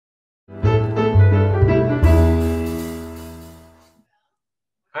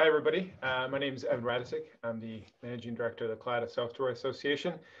Hi, everybody. My name is Evan Radicic. I'm the Managing Director of the Cloud Software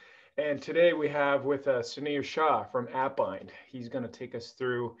Association. And today we have with us Sunir Shah from AppBind. He's going to take us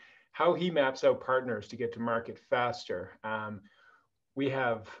through how he maps out partners to get to market faster. We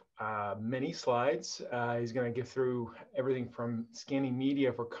have many slides. He's going to get through everything from scanning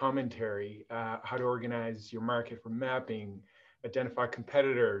media for commentary, how to organize your market for mapping, identify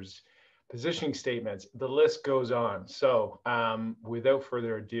competitors, positioning statements. The list goes on. So without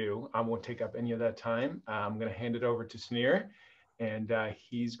further ado, I won't take up any of that time. I'm going to hand it over to Sunir, and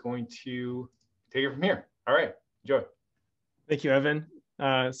he's going to take it from here. All right, enjoy. Thank you, Evan.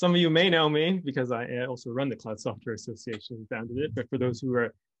 Some of you may know me because I also run the Cloud Software Association, founded it. But for those who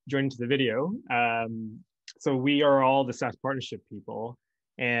are joining to the video, so we are all the SaaS partnership people.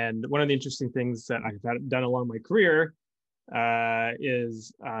 And one of the interesting things that I've done along my career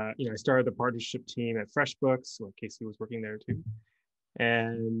is, I started the partnership team at FreshBooks. Well, Casey was working there too.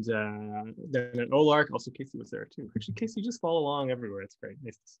 And then at Olark, also Casey was there too. Actually, Casey, you just follow along everywhere. It's great.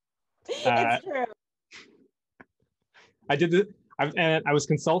 Nice. It's true. I did and I was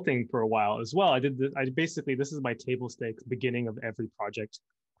consulting for a while as well. Basically, this is my table stakes beginning of every project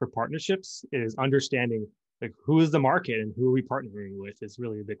for partnerships, is understanding like who is the market and who are we partnering with is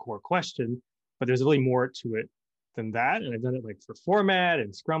really the core question. But there's really more to it than that. And I've done it like for Format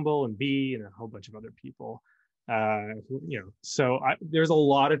and Scrumble and B and a whole bunch of other people. So there's a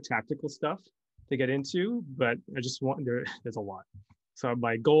lot of tactical stuff to get into, but I just want, there's a lot. So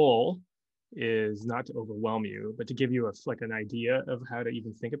my goal is not to overwhelm you, but to give you an idea of how to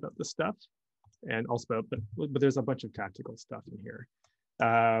even think about this stuff. And also, but there's a bunch of tactical stuff in here.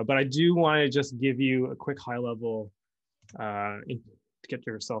 But I do want to just give you a quick high level to get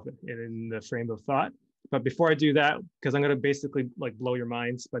yourself in the frame of thought. But before I do that, because I'm going to basically like blow your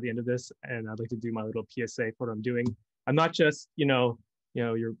minds by the end of this, and I'd like to do my little PSA for what I'm doing. I'm not just, your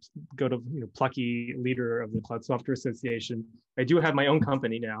plucky leader of the Cloud Software Association. I do have my own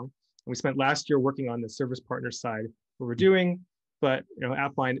company now. And we spent last year working on the service partner side, what we're doing. But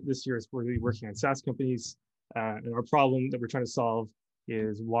AppBind this year is really working on SaaS companies. And our problem that we're trying to solve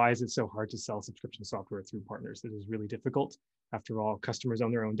is, why is it so hard to sell subscription software through partners? It is really difficult. After all, customers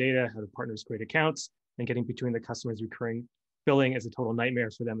own their own data, how do partners create accounts, and getting between the customers' recurring billing is a total nightmare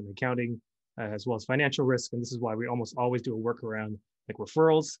for them in accounting, as well as financial risk. And this is why we almost always do a workaround like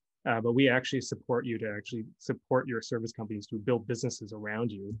referrals. But we actually support you to actually support your service companies to build businesses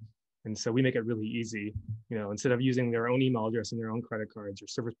around you. And so we make it really easy. Instead of using their own email address and their own credit cards, your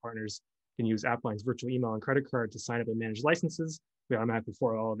service partners can use AppBind's virtual email and credit card to sign up and manage licenses. We automatically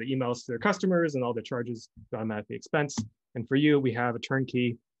forward all the emails to their customers, and all the charges are automatically expensed. And for you, we have a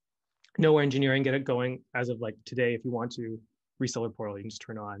turnkey, no engineering, get it going as of like today. If you want to, reseller portal, you can just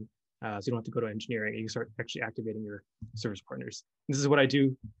turn on. So you don't have to go to engineering, and you can start actually activating your service partners. This is what I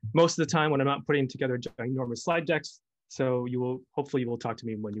do most of the time when I'm not putting together enormous slide decks. So hopefully you will talk to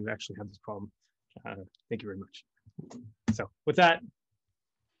me when you actually have this problem. Thank you very much. So with that,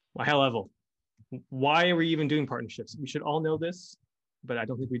 high level, why are we even doing partnerships? We should all know this, but I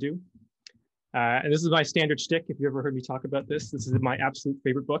don't think we do. And this is my standard shtick. If you ever heard me talk about this is my absolute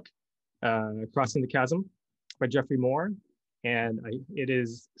favorite book, Crossing the Chasm by Jeffrey Moore. And it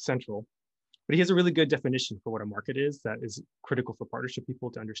is central. But he has a really good definition for what a market is that is critical for partnership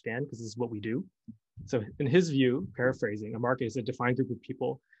people to understand, because this is what we do. So in his view, paraphrasing, a market is a defined group of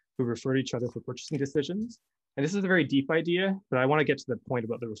people who refer to each other for purchasing decisions. And this is a very deep idea, but I want to get to the point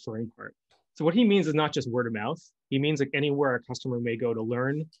about the referring part. So what he means is not just word of mouth. He means like anywhere a customer may go to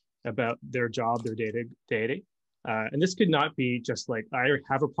learn about their job, their data. And this could not be just like, I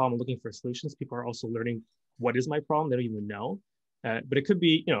have a problem looking for solutions. People are also learning, what is my problem? They don't even know. But it could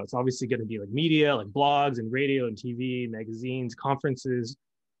be, it's obviously going to be like media, like blogs and radio and TV, magazines, conferences,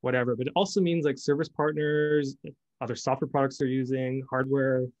 whatever. But it also means like service partners, other software products they're using,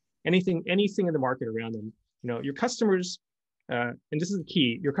 hardware, anything in the market around them. Your customers, and this is the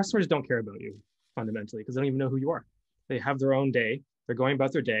key, your customers don't care about you fundamentally, because they don't even know who you are. They have their own day, they're going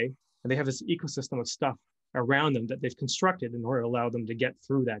about their day, and they have this ecosystem of stuff around them that they've constructed in order to allow them to get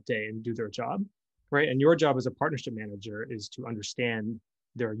through that day and do their job. Right. And your job as a partnership manager is to understand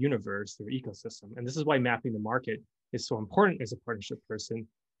their universe, their ecosystem. And this is why mapping the market is so important as a partnership person,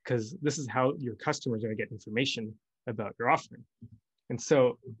 because this is how your customers are going to get information about your offering. And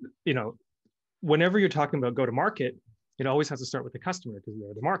so, whenever you're talking about go to market, it always has to start with the customer, because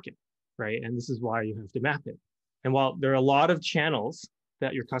they're the market. Right. And this is why you have to map it. And while there are a lot of channels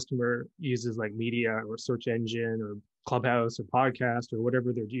that your customer uses, like media or search engine or Clubhouse or podcast or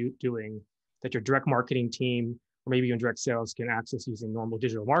whatever they're doing, that your direct marketing team or maybe even direct sales can access using normal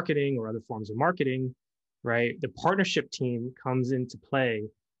digital marketing or other forms of marketing, right? The partnership team comes into play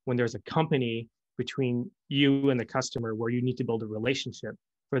when there's a company between you and the customer where you need to build a relationship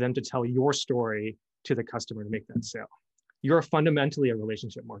for them to tell your story to the customer to make that sale. You're fundamentally a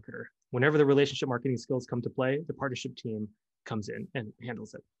relationship marketer. Whenever the relationship marketing skills come to play, the partnership team comes in and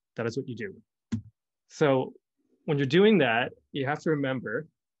handles it. That is what you do. So when you're doing that, you have to remember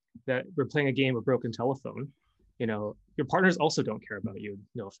that we're playing a game of broken telephone. You know, your partners also don't care about you,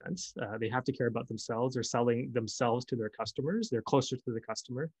 no offense. They have to care about themselves. They're selling themselves to their customers. They're closer to the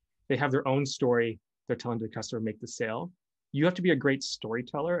customer. They have their own story. They're telling the customer, make the sale. You have to be a great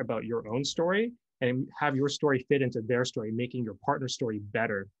storyteller about your own story and have your story fit into their story, making your partner's story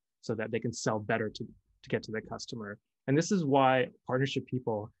better so that they can sell better to get to the customer. And this is why partnership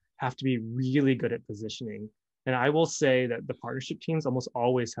people have to be really good at positioning. And I will say that the partnership teams almost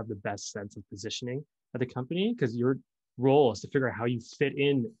always have the best sense of positioning at the company, because your role is to figure out how you fit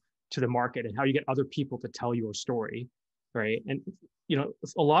in to the market and how you get other people to tell your story, right? And you know,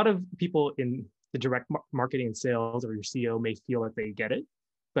 a lot of people in the direct marketing and sales or your CEO may feel that they get it,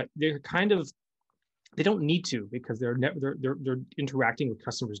 but they're kind of, they don't need to, because they're interacting with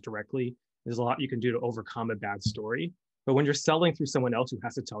customers directly. There's a lot you can do to overcome a bad story. But when you're selling through someone else who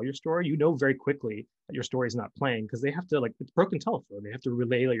has to tell your story, you know very quickly that your story is not playing, because they have to, like, it's broken telephone. They have to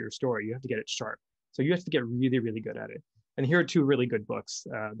relay your story. You have to get it sharp. So you have to get really, really good at it. And here are two really good books: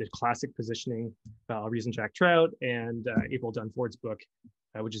 the classic positioning, Reason Jack Trout, and April Dunford's book,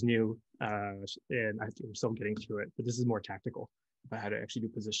 which is new, and I'm still getting through it. But this is more tactical about how to actually do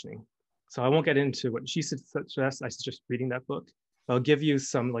positioning. So I won't get into what she suggests. I suggest reading that book. I'll give you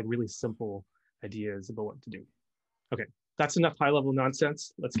some like really simple ideas about what to do. Okay, that's enough high-level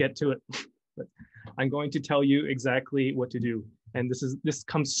nonsense. Let's get to it. I'm going to tell you exactly what to do. And this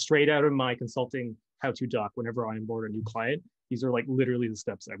comes straight out of my consulting how-to doc. Whenever I onboard a new client, these are like literally the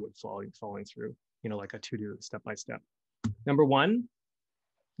steps I would following through, you know, like a to-do step-by-step. Number one,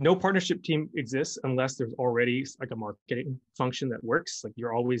 no partnership team exists unless there's already like a marketing function that works. Like,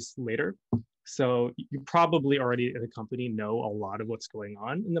 you're always later. So you probably already at a company know a lot of what's going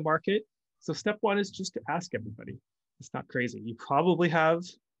on in the market. So step one is just to ask everybody. It's not crazy. You probably have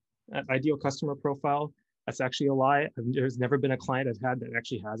an ideal customer profile. That's actually a lie. There's never been a client I've had that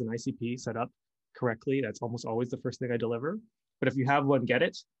actually has an ICP set up correctly. That's almost always the first thing I deliver. But if you have one, get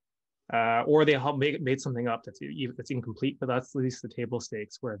it. Or they have made something up that's incomplete, but that's at least the table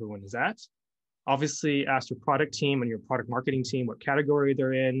stakes where everyone is at. Obviously, ask your product team and your product marketing team what category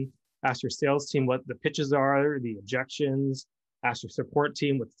they're in. Ask your sales team what the pitches are, the objections. Ask your support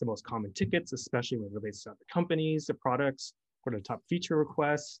team what's the most common tickets, especially when it relates to other companies, the products, what are the top feature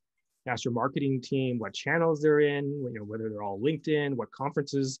requests. Ask your marketing team what channels they're in, you know, whether they're all LinkedIn, what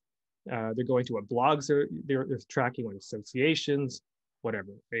conferences they're going to, what blogs they're tracking, what associations,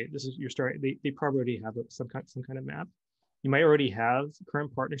 whatever. Right? This is your story. They probably already have some kind of map. You might already have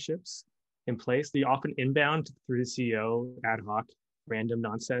current partnerships in place. They often inbound through the CEO, ad hoc, random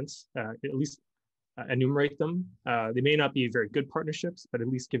nonsense. At least enumerate them. They may not be very good partnerships, but at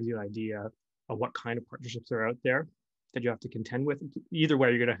least gives you an idea of what kind of partnerships are out there that you have to contend with. Either way,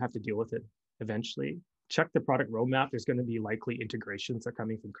 you're going to have to deal with it eventually. Check the product roadmap. There's going to be likely integrations that are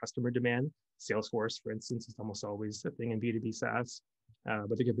coming from customer demand. Salesforce, for instance, is almost always a thing in B2B SaaS,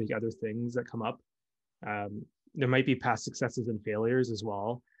 but there could be other things that come up. There might be past successes and failures as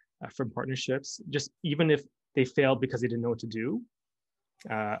well from partnerships, just even if they failed because they didn't know what to do.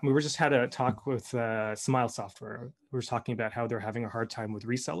 We just had a talk with Smile Software. We were talking about how they're having a hard time with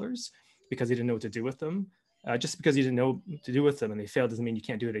resellers because they didn't know what to do with them. Just because you didn't know what to do with them and they failed doesn't mean you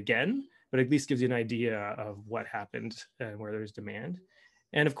can't do it again, but at least gives you an idea of what happened and where there's demand.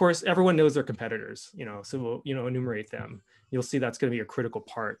 And of course, everyone knows their competitors, you know, so we'll, you know, enumerate them. You'll see that's going to be a critical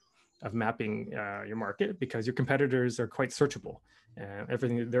part of mapping your market, because your competitors are quite searchable.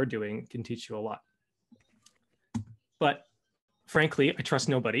 Everything that they're doing can teach you a lot. But frankly, I trust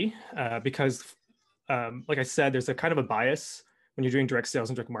nobody because, like I said, there's a kind of a bias when you're doing direct sales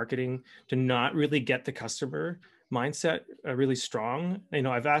and direct marketing to not really get the customer mindset really strong. You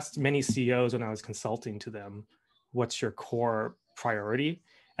know, I've asked many CEOs when I was consulting to them, what's your core priority?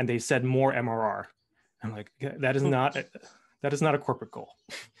 And they said more MRR. I'm like, that is not a corporate goal.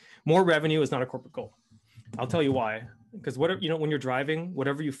 More revenue is not a corporate goal. I'll tell you why. Because you know, when you're driving,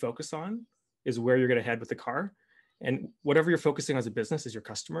 whatever you focus on is where you're going to head with the car. And whatever you're focusing on as a business is your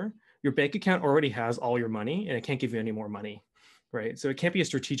customer. Your bank account already has all your money and it can't give you any more money, right? So it can't be a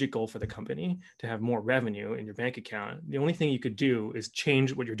strategic goal for the company to have more revenue in your bank account. The only thing you could do is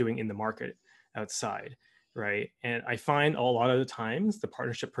change what you're doing in the market outside, right? And I find a lot of the times the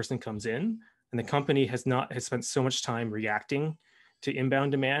partnership person comes in and the company has spent so much time reacting to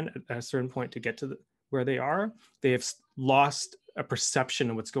inbound demand at a certain point to get to where they are. They have lost a perception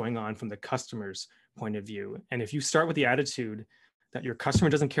of what's going on from the customer's point of view. And if you start with the attitude that your customer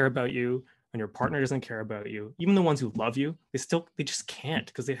doesn't care about you and your partner doesn't care about you, even the ones who love you, they just can't,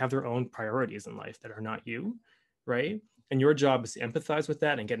 because they have their own priorities in life that are not you, right? And your job is to empathize with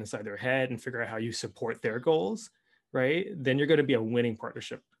that and get inside their head and figure out how you support their goals, right? Then you're going to be a winning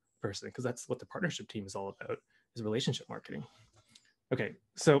partnership person, because that's what the partnership team is all about, is relationship marketing. Okay,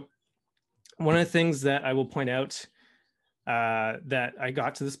 so one of the things that I will point out that I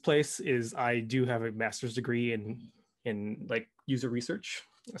got to this place is I do have a master's degree in like user research.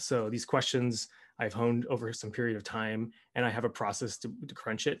 So these questions I've honed over some period of time, and I have a process to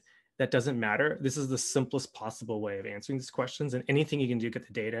crunch it. That doesn't matter. This is the simplest possible way of answering these questions, and anything you can do, get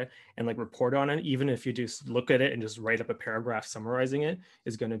the data and like report on it, even if you just look at it and just write up a paragraph summarizing it,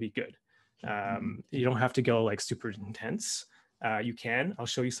 is going to be good. You don't have to go like super intense. You can. I'll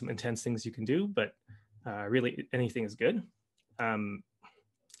show you some intense things you can do, but really anything is good.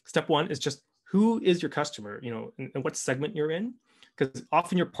 Step one is just, who is your customer, and what segment you're in? Because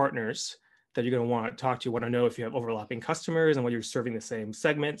often your partners that you're going to want to talk to want to know if you have overlapping customers and whether you're serving the same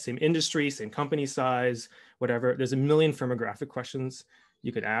segment, same industry, same company size, whatever. There's a million firmographic questions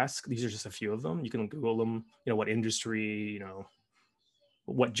you could ask. These are just a few of them. You can Google them, what industry,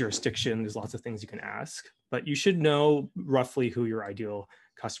 what jurisdiction. There's lots of things you can ask, but you should know roughly who your ideal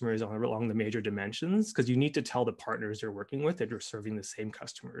customer is along the major dimensions, because you need to tell the partners you're working with that you're serving the same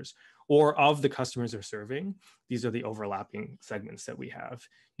customers, or of the customers they're serving, these are the overlapping segments that we have.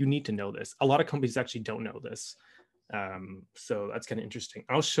 You need to know this. A lot of companies actually don't know this. So that's kind of interesting.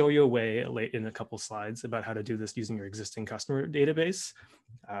 I'll show you a way in a couple slides about how to do this using your existing customer database,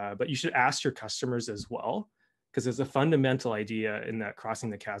 but you should ask your customers as well, because there's a fundamental idea in that Crossing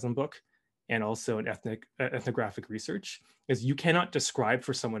the Chasm book, and also in ethnographic research, is you cannot describe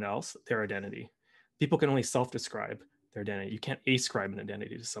for someone else their identity. People can only self-describe their identity. You can't ascribe an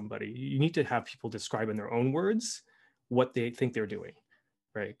identity to somebody. You need to have people describe in their own words what they think they're doing,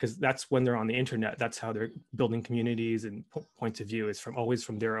 right? Because that's when they're on the internet, that's how they're building communities and points of view, is always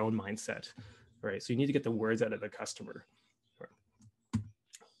from their own mindset, right? So you need to get the words out of the customer.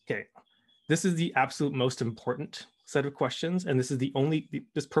 Okay, this is the absolute most important set of questions, and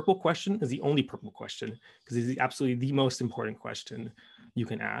this purple question is the only purple question, because it's absolutely the most important question you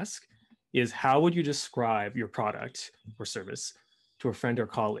can ask, is how would you describe your product or service to a friend or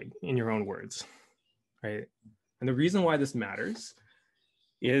colleague in your own words, right? And the reason why this matters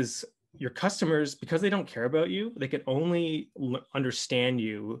is your customers, because they don't care about you, they can only understand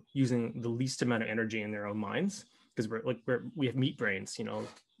you using the least amount of energy in their own minds, because we have meat brains,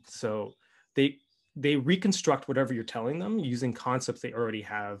 so they reconstruct whatever you're telling them using concepts they already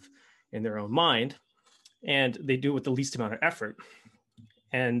have in their own mind, and they do it with the least amount of effort.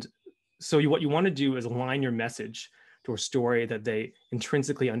 And so what you want to do is align your message to a story that they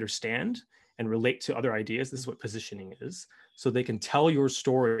intrinsically understand and relate to other ideas. This is what positioning is, so they can tell your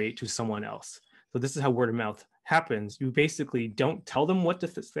story to someone else. So this is how word of mouth happens. You basically don't tell them what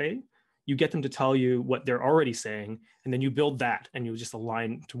to say. You get them to tell you what they're already saying, and then you build that, and you just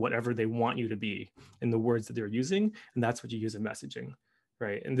align to whatever they want you to be in the words that they're using, and that's what you use in messaging,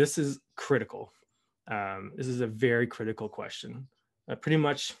 right? And this is critical. This is a very critical question. Pretty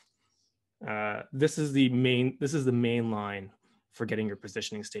much, this is the main line for getting your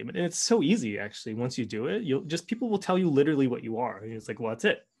positioning statement, and it's so easy actually. Once you do it, people will tell you literally what you are, and it's like, well, that's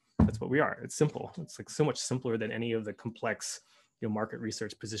it. That's what we are. It's simple. It's like so much simpler than any of the complex market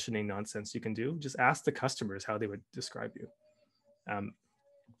research positioning nonsense you can do. Just ask the customers how they would describe you.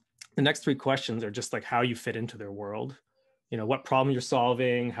 The next three questions are just like how you fit into their world. What problem you're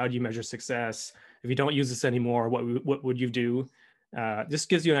solving, how do you measure success? If you don't use this anymore, what would you do? This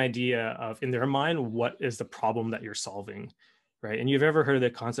gives you an idea of, in their mind, what is the problem that you're solving, right? And you've ever heard of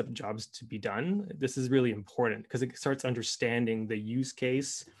the concept of jobs to be done? This is really important because it starts understanding the use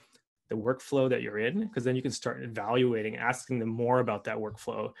case, the workflow that you're in, because then you can start evaluating, asking them more about that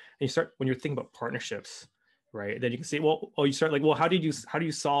workflow. And you start, when you're thinking about partnerships, right? Then you can say, you start like, well, how do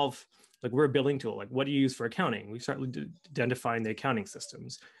you solve, like, we're a billing tool. Like, what do you use for accounting? We start identifying the accounting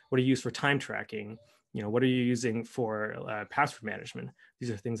systems. What do you use for time tracking? What are you using for password management?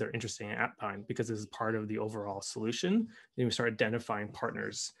 These are things that are interesting in AppBind because this is part of the overall solution. Then we start identifying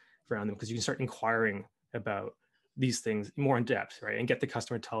partners around them, because you can start inquiring about these things more in depth, right? And get the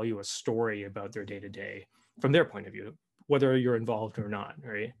customer to tell you a story about their day-to-day from their point of view, whether you're involved or not,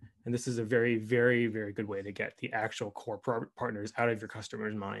 right? And this is a very, very, very good way to get the actual core partners out of your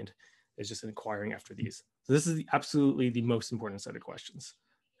customer's mind, is just inquiring after these. So this is absolutely the most important set of questions.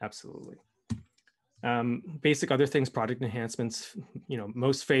 Absolutely. Basic other things, product enhancements,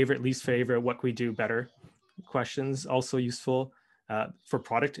 most favorite, least favorite, what can we do better questions, also useful. for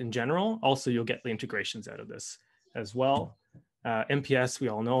product in general. Also, you'll get the integrations out of this as well. MPS, we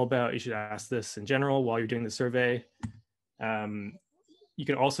all know about. You should ask this in general while you're doing the survey. You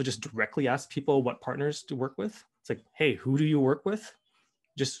can also just directly ask people what partners to work with. It's like, hey, who do you work with?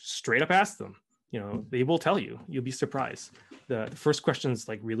 Just straight up ask them. They will tell you. You'll be surprised. The first question is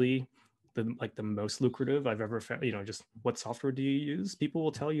like really the most lucrative I've ever found. Just what software do you use? People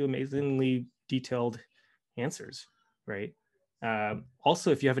will tell you amazingly detailed answers, right?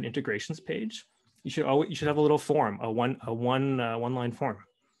 Also, if you have an integrations page, you should have a little form, a one line form,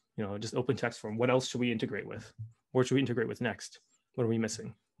 just open text form. What else should we integrate with? What should we integrate with next? What are we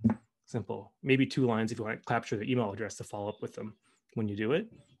missing? Simple. Maybe 2 lines if you want to capture the email address to follow up with them when you do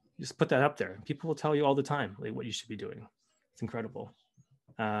it. Just put that up there. People will tell you all the time like what you should be doing. It's incredible.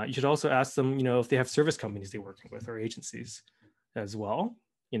 You should also ask them, if they have service companies they're working with or agencies as well,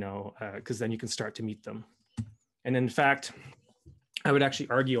 because then you can start to meet them. And in fact, I would actually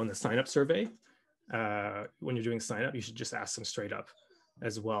argue on the sign-up survey, when you're doing sign-up, you should just ask them straight up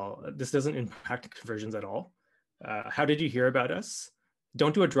as well. This doesn't impact conversions at all. How did you hear about us?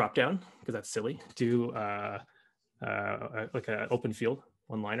 Don't do a drop-down because that's silly. Do like an open field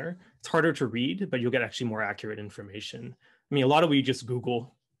one-liner. It's harder to read, but you'll get actually more accurate information. I mean, a lot of we just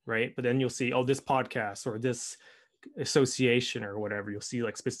Google, right? But then you'll see, oh, this podcast or this association or whatever. You'll see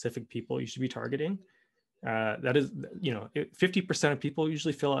like specific people you should be targeting. That is, 50% of people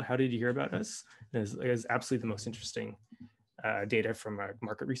usually fill out, how did you hear about us? Is absolutely the most interesting data from a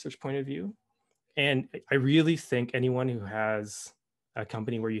market research point of view. And I really think anyone who has a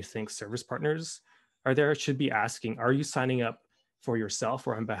company where you think service partners are there should be asking, are you signing up for yourself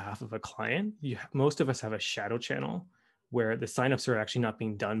or on behalf of a client? Most of us have a shadow channel where the signups are actually not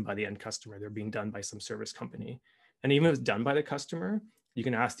being done by the end customer. They're being done by some service company. And even if it's done by the customer, you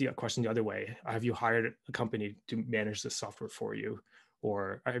can ask the question the other way. Have you hired a company to manage the software for you?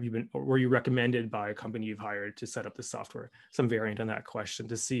 Or were you recommended by a company you've hired to set up the software? Some variant on that question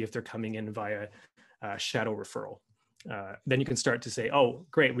to see if they're coming in via shadow referral. Then you can start to say, oh,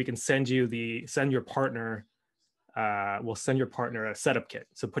 great, we can send your partner a setup kit.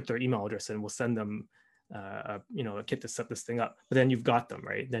 So put their email address in, we'll send them a kit to set this thing up. But then you've got them,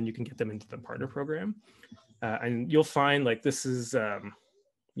 right? Then you can get them into the partner program. And you'll find like this is,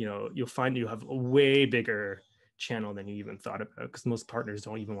 you'll find you have a way bigger channel than you even thought about because most partners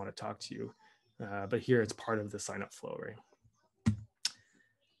don't even want to talk to you. But here it's part of the sign up flow, right?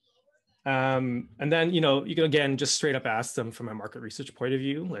 And then, you can again, just straight up ask them from a market research point of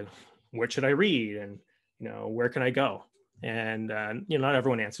view, like, what should I read? And, where can I go? And, not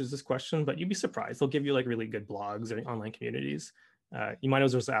everyone answers this question, but you'd be surprised. They'll give you like really good blogs or online communities. You might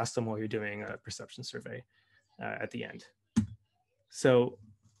as well ask them while you're doing a perception survey at the end. So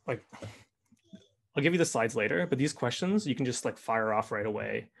like, I'll give you the slides later, but these questions you can just like fire off right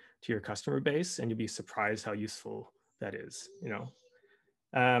away to your customer base and you'll be surprised how useful that is,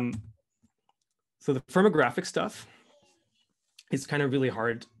 So the firmographic stuff is kind of really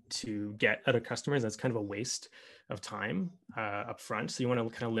hard to get out of customers. That's kind of a waste of time up front. So you want to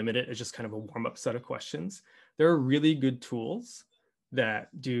kind of limit it as just kind of a warm-up set of questions. There are really good tools that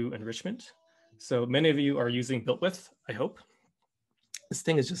do enrichment. So many of you are using Built With, I hope. This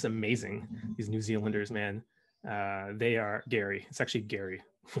thing is just amazing. These New Zealanders, man, they are Gary. It's actually Gary,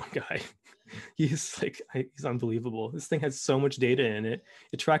 one guy. He's unbelievable. This thing has so much data in it.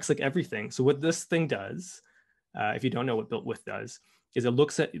 It tracks like everything. So what this thing does, if you don't know what Built With does, is it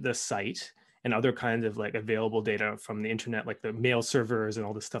looks at the site and other kinds of like available data from the internet, like the mail servers and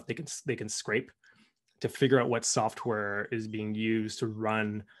all this stuff they can scrape to figure out what software is being used to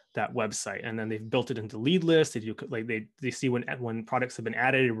run that website. And then they've built it into lead lists. They see when products have been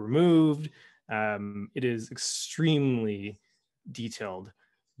added or removed. It is extremely detailed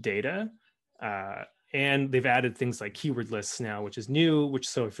data. And they've added things like keyword lists now, which is new,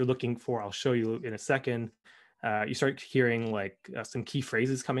 so if you're looking for, I'll show you in a second, you start hearing like some key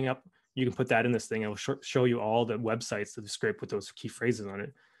phrases coming up. You can put that in this thing. It will show you all the websites that are scraped with those key phrases on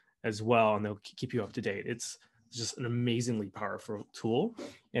it as well. And they'll keep you up to date. It's just an amazingly powerful tool.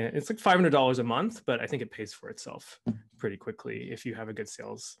 And it's like $500 a month, but I think it pays for itself pretty quickly if you have a good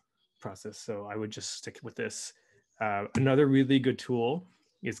sales process. So I would just stick with this. Another really good tool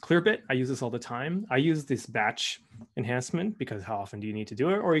is Clearbit. I use this all the time. I use this batch enhancement because how often do you need to do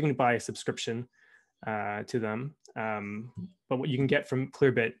it? Or you can buy a subscription to them. But what you can get from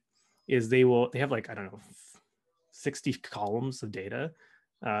Clearbit is they have like, I don't know, 60 columns of data.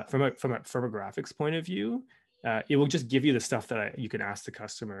 From a firmographics point of view, it will just give you the stuff that you can ask the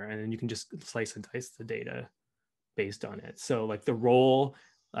customer, and then you can just slice and dice the data based on it. So like the role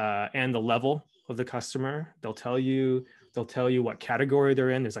and the level of the customer, they'll tell you They'll tell you what category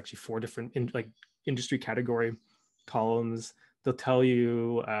they're in. There's actually 4 different industry category columns. They'll tell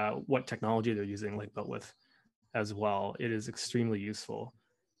you what technology they're using, like built with as well. It is extremely useful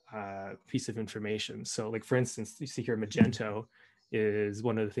piece of information. So like, for instance, you see here Magento is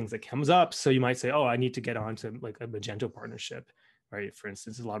one of the things that comes up. So you might say, oh, I need to get onto like a Magento partnership, right? For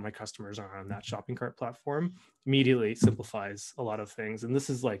instance, a lot of my customers are on that shopping cart platform. Immediately simplifies a lot of things. And this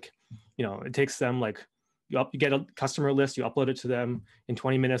is like, it takes them like, you get a customer list, you upload it to them in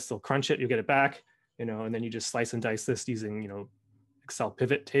 20 minutes, they'll crunch it, you get it back, and then you just slice and dice this using, Excel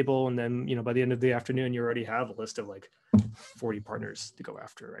pivot table. And then, by the end of the afternoon, you already have a list of like 40 partners to go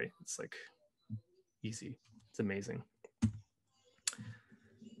after, right? It's like easy. It's amazing.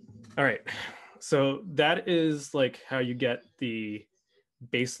 All right. So that is like how you get the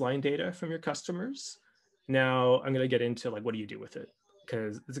baseline data from your customers. Now I'm going to get into like, what do you do with it?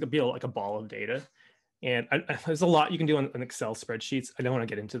 Because it's going to be like a ball of data. And there's a lot you can do on Excel spreadsheets. I don't want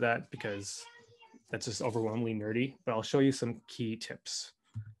to get into that because that's just overwhelmingly nerdy, but I'll show you some key tips.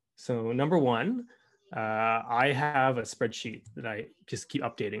 So number one, I have a spreadsheet that I just keep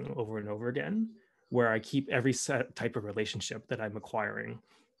updating over and over again, where I keep every type of relationship that I'm acquiring.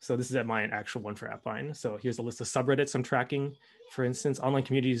 So this is my actual one for AppBind. So here's a list of subreddits I'm tracking. For instance, online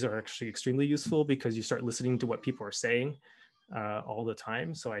communities are actually extremely useful because you start listening to what people are saying all the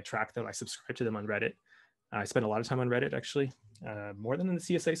time. So I track them, I subscribe to them on Reddit. I spend a lot of time on Reddit, actually, more than in the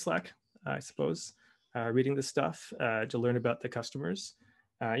CSA Slack, I suppose, reading this stuff to learn about the customers.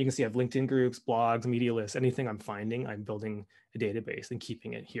 You can see I have LinkedIn groups, blogs, media lists, anything I'm finding, I'm building a database and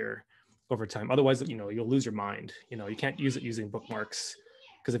keeping it here over time. Otherwise, you'll lose your mind. You can't use it using bookmarks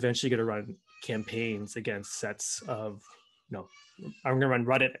because eventually you're going to run campaigns against sets of, I'm going to run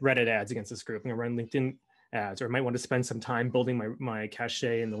Reddit ads against this group. I'm going to run LinkedIn ads, or I might want to spend some time building my cache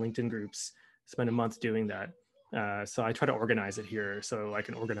in the LinkedIn groups, spend a month doing that. So I try to organize it here so I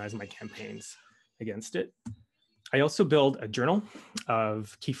can organize my campaigns against it. I also build a journal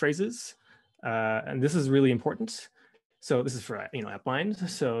of key phrases, and this is really important. So this is for AppBind.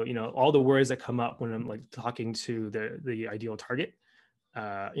 So all the words that come up when I'm like talking to the ideal target,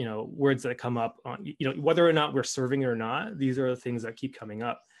 words that come up on whether or not we're serving it or not. These are the things that keep coming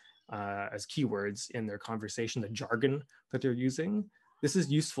up as keywords in their conversation, the jargon that they're using. This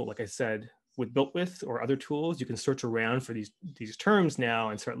is useful, like I said, with Built With or other tools. You can search around for these terms now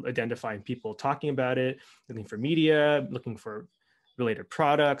and start identifying people talking about it, looking for media, looking for related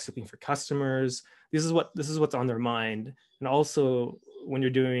products, looking for customers. This is what's on their mind. And also when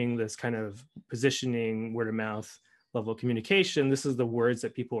you're doing this kind of positioning, word of mouth level of communication, this is the words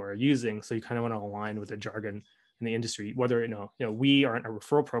that people are using. So you kind of want to align with the jargon in the industry, whether, we aren't a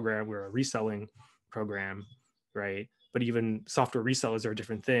referral program, we're a reselling program, right? But even software resellers are a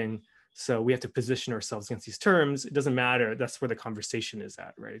different thing. So we have to position ourselves against these terms. It doesn't matter. That's where the conversation is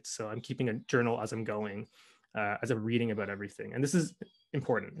at, right? So I'm keeping a journal as I'm going, as I'm reading about everything. And this is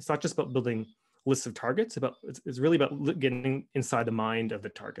important. It's not just about building lists of targets. It's really about getting inside the mind of the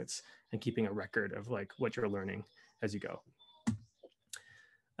targets and keeping a record of like what you're learning as you go.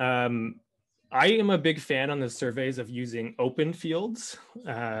 I am a big fan on the surveys of using open fields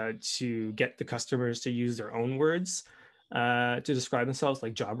to get the customers to use their own words to describe themselves,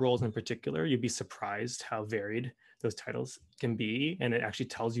 like job roles in particular. You'd be surprised how varied those titles can be. And it actually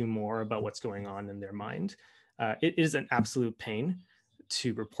tells you more about what's going on in their mind. It is an absolute pain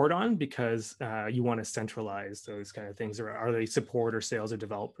to report on because you want to centralize those kind of things. Or are they support or sales or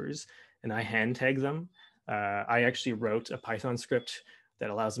developers? And I hand tag them. I actually wrote a Python script that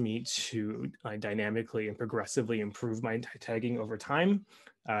allows me to dynamically and progressively improve my tagging over time.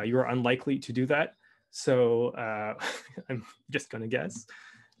 You are unlikely to do that. So I'm just gonna guess.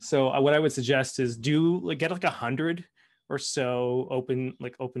 So what I would suggest is get like 100 or so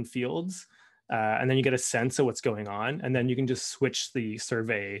open fields, and then you get a sense of what's going on, and then you can just switch the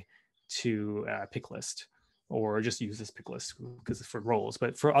survey to pick list, or just use this pick list because it's for roles.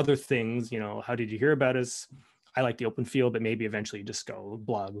 But for other things, how did you hear about us? I like the open field, but maybe eventually you just go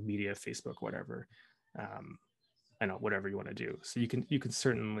blog, media, Facebook, whatever. I know, whatever you want to do. So you can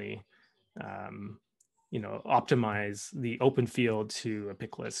certainly optimize the open field to a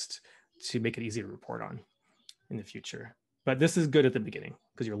pick list to make it easy to report on in the future. But this is good at the beginning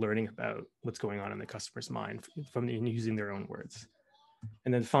because you're learning about what's going on in the customer's mind from using their own words.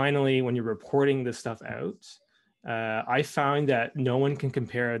 And then finally, when you're reporting this stuff out, I found that no one can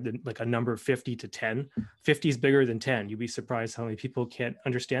compare like a number 50 to 10. 50 is bigger than 10. You'd be surprised how many people can't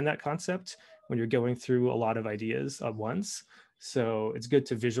understand that concept when you're going through a lot of ideas at once. So it's good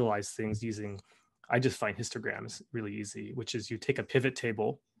to visualize things using, I just find histograms really easy, which is you take a pivot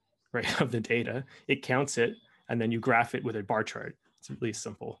table, right, of the data, it counts it and then you graph it with a bar chart. It's really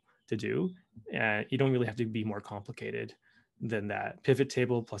simple to do. And you don't really have to be more complicated than that. Pivot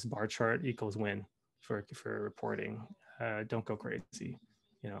table plus bar chart equals win for reporting. Don't go crazy,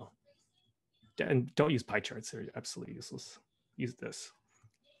 you know. And don't use pie charts. They're absolutely useless. Use this.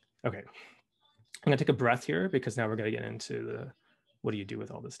 Okay. I'm gonna take a breath here because now we're gonna get into the, what do you do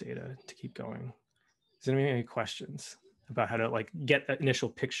with all this data to keep going? Is there any questions about how to like get that initial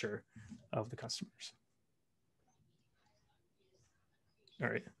picture of the customers? All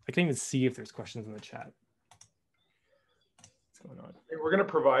right, I can't even see if there's questions in the chat. What's going on? We're going to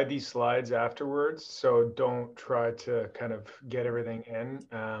provide these slides afterwards, so don't try to kind of get everything in.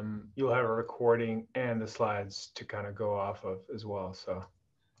 You'll have a recording and the slides to kind of go off of as well. So,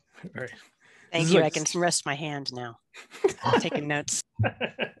 all right. Thank you. Like, I can rest my hand now. Taking notes.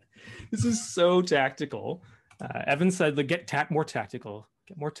 This is so tactical. Evan said, like, get more tactical.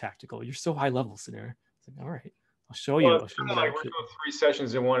 Get more tactical. You're so high level, Sunir. Like, all right. I'll show you. Well, we're doing 3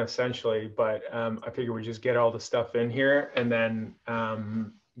 sessions in one essentially, but I figure we just get all the stuff in here, and then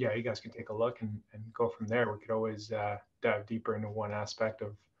yeah, you guys can take a look and go from there. We could always dive deeper into one aspect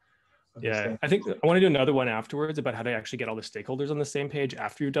of yeah, I think I want to do another one afterwards about how to actually get all the stakeholders on the same page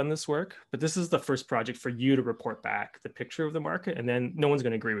after you've done this work. But this is the first project for you to report back the picture of the market, and then no one's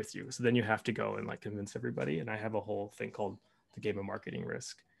going to agree with you. So then you have to go and like convince everybody. And I have a whole thing called the game of marketing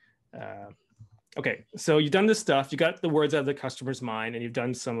risk. Okay, so you've done this stuff, you got the words out of the customer's mind, and you've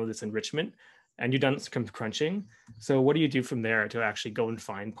done some of this enrichment, and you've done some crunching. So what do you do from there to actually go and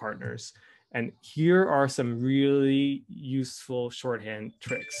find partners? And here are some really useful shorthand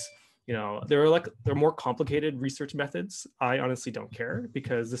tricks. You know, there are more complicated research methods. I honestly don't care,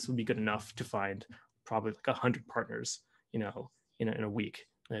 because this would be good enough to find probably like 100 partners, you know, in a week.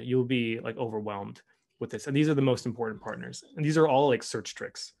 You'll be like overwhelmed with this. And these are the most important partners. And these are all like search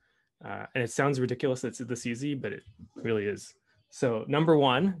tricks. And it sounds ridiculous that it's this easy, but it really is. So number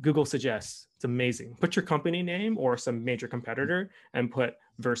one, Google suggests. It's amazing. Put your company name or some major competitor and put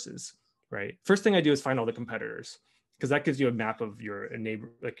versus, right? First thing I do is find all the competitors, because that gives you a map of your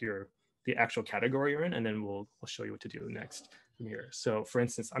neighbor, like the actual category you're in, and then we'll show you what to do next from here. So for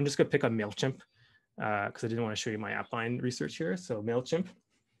instance, I'm just gonna pick on MailChimp because I didn't want to show you my AppBind research here. So MailChimp,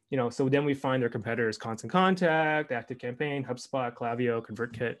 you know, so then we find their competitors: Constant Contact, ActiveCampaign, HubSpot, Klaviyo,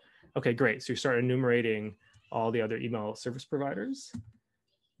 ConvertKit. Okay, great. So you start enumerating all the other email service providers.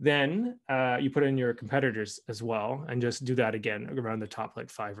 Then you put in your competitors as well, and just do that again around the top like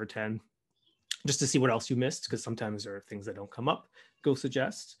 5 or 10, just to see what else you missed, because sometimes there are things that don't come up. Go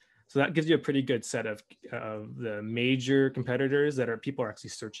suggest. So that gives you a pretty good set of the major competitors that people are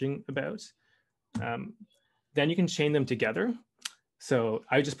actually searching about. Then you can chain them together. So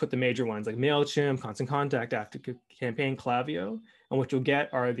I just put the major ones like MailChimp, Constant Contact, ActiveCampaign, Klaviyo, and what you'll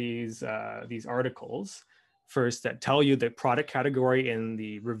get are these articles first that tell you the product category in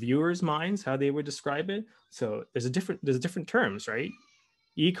the reviewers' minds, how they would describe it. So there's different terms, right?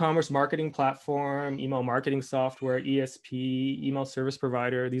 E-commerce marketing platform, email marketing software, ESP, email service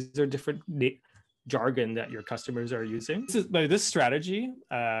provider. These are different jargon that your customers are using. This strategy,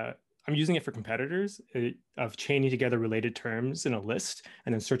 I'm using it for competitors of chaining together related terms in a list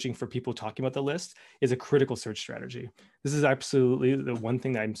and then searching for people talking about the list is a critical search strategy. This is absolutely the one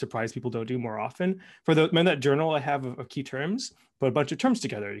thing that I'm surprised people don't do more often. For that journal I have of key terms, put a bunch of terms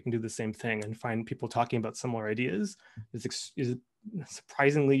together. You can do the same thing and find people talking about similar ideas. Is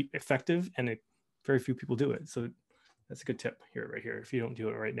surprisingly effective, and very few people do it. So that's a good tip right here if you don't do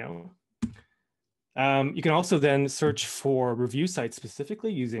it right now. You can also then search for review sites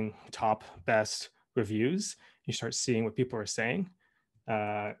specifically using top best reviews. You start seeing what people are saying.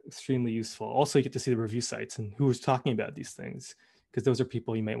 Extremely useful. Also, you get to see the review sites and who is talking about these things, because those are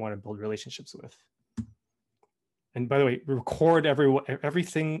people you might want to build relationships with. And by the way, record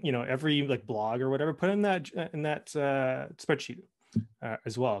everything, you know, every like blog or whatever, put in that spreadsheet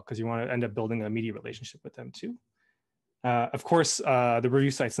as well, because you want to end up building a media relationship with them too. Of course, the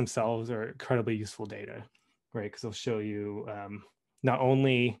review sites themselves are incredibly useful data, right? Because they'll show you not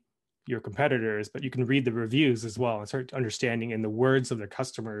only your competitors, but you can read the reviews as well and start understanding in the words of their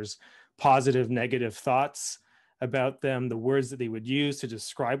customers, positive, negative thoughts about them, the words that they would use to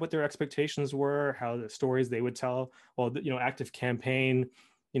describe what their expectations were, how the stories they would tell. Well, you know, ActiveCampaign,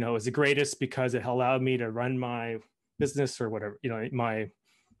 you know, is the greatest because it allowed me to run my business or whatever, you know, my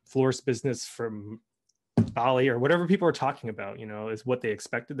florist business from Bali or whatever people are talking about, you know, is what they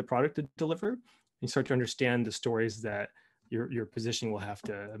expected the product to deliver. You start to understand the stories that your position will have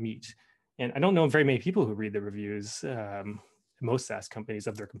to meet. And I don't know very many people who read the reviews, most SaaS companies,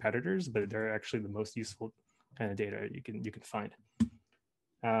 of their competitors, but they're actually the most useful kind of data you can find.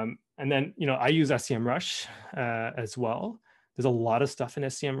 And And then, I use SEMrush as well. There's a lot of stuff in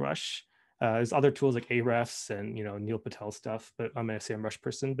SEMrush. There's other tools like Ahrefs and, Neil Patel stuff, but I'm an SEMrush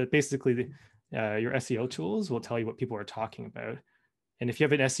person. But basically, your SEO tools will tell you what people are talking about. And if you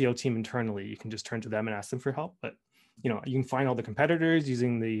have an SEO team internally, you can just turn to them and ask them for help. But, you can find all the competitors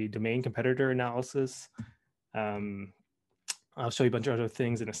using the domain competitor analysis. I'll show you a bunch of other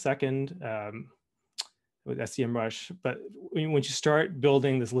things in a second with SEMrush. But once you start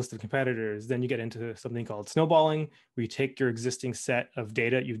building this list of competitors, then you get into something called snowballing, where you take your existing set of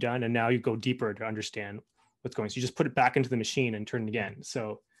data you've done, and now you go deeper to understand what's going on. So you just put it back into the machine and turn it again.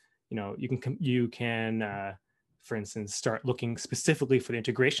 So, you can for instance, start looking specifically for the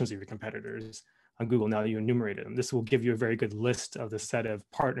integrations of your competitors on Google now that you enumerated them. This will give you a very good list of the set of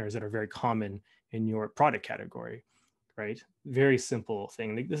partners that are very common in your product category, right? Very simple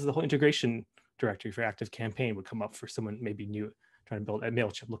thing. This is the whole integration directory for ActiveCampaign would come up for someone maybe new trying to build a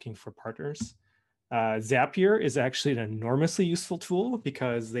MailChimp looking for partners. Zapier is actually an enormously useful tool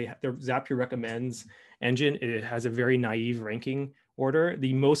because their Zapier recommends engine. It has a very naive ranking order.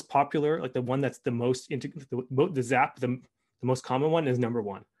 The most popular, like the one that's the most the most common one is number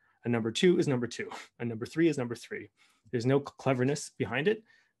 1. And number 2 is number 2. And number 3 is number 3. There's no cleverness behind it.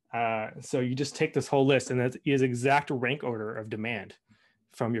 So you just take this whole list, and that is exact rank order of demand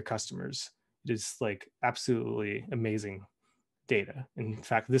from your customers. It is like absolutely amazing data. In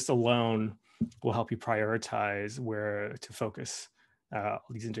fact, this alone will help you prioritize where to focus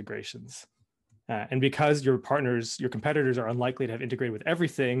these integrations. And because your competitors are unlikely to have integrated with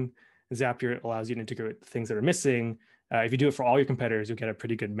everything, Zapier allows you to integrate with things that are missing. If you do it for all your competitors, you'll get a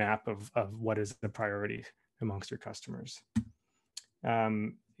pretty good map of what is the priority amongst your customers.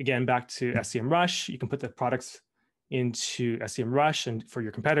 Again, back to SEMrush, you can put the products into SEMrush and for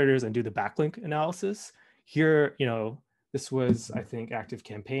your competitors and do the backlink analysis. Here, this was, I think,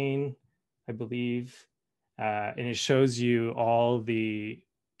 ActiveCampaign, I believe, and it shows you all the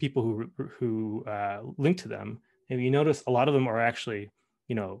people who link to them. And you notice a lot of them are actually,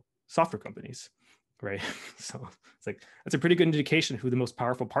 software companies, right? So it's like, that's a pretty good indication who the most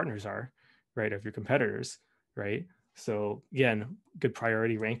powerful partners are, right, of your competitors, right? So again, good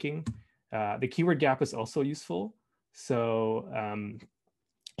priority ranking. The keyword gap is also useful. So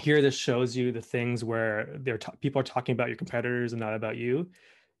here, this shows you the things where people are talking about your competitors and not about you.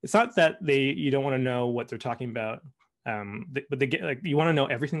 It's not that you don't want to know what they're talking about, but you want to know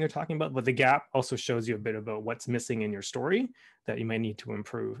everything they're talking about. But the gap also shows you a bit about what's missing in your story that you might need to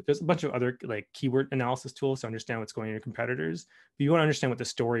improve. There's a bunch of other like keyword analysis tools to understand what's going on in your competitors, but you want to understand what the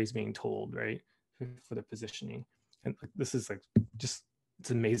story is being told, right, for the positioning. And this is like it's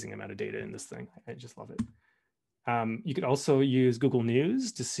an amazing amount of data in this thing. I just love it. You could also use Google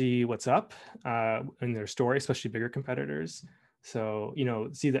News to see what's up in their story, especially bigger competitors. So,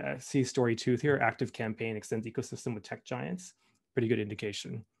 see story 2 here, ActiveCampaign extends ecosystem with tech giants. Pretty good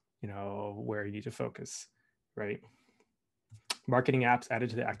indication, where you need to focus, right? Marketing apps added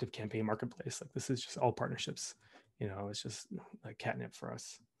to the ActiveCampaign marketplace. Like this is just all partnerships. It's just like catnip for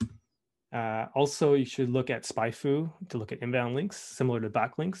us. Also, you should look at SpyFu to look at inbound links, similar to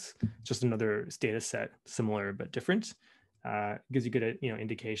backlinks, just another data set, similar but different. Gives you good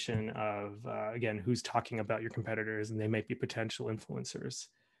indication of, again, who's talking about your competitors, and they might be potential influencers.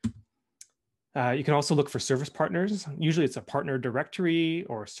 You can also look for service partners. Usually it's a partner directory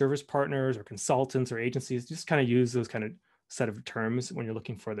or service partners or consultants or agencies. Just kind of use those kind of set of terms when you're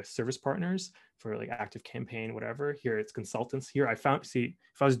looking for the service partners for like ActiveCampaign, whatever. Here it's consultants. Here if I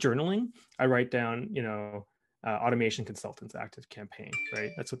was journaling, I write down, automation consultants, ActiveCampaign,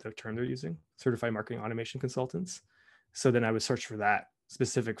 right? That's what the term they're using, certified marketing automation consultants. So then I would search for that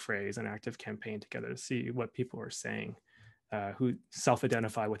specific phrase and ActiveCampaign together to see what people are saying, who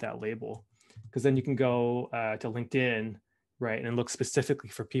self-identify with that label. Because then you can go to LinkedIn, right, and look specifically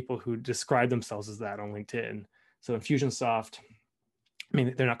for people who describe themselves as that on LinkedIn. So Infusionsoft,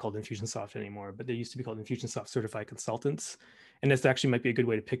 they're not called Infusionsoft anymore, but they used to be called Infusionsoft Certified Consultants. And this actually might be a good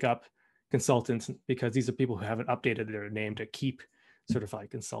way to pick up consultants because these are people who haven't updated their name to keep certified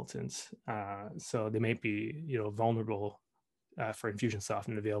consultants. So they may be, vulnerable for Infusionsoft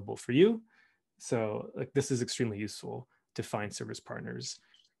and available for you. So like this is extremely useful to find service partners,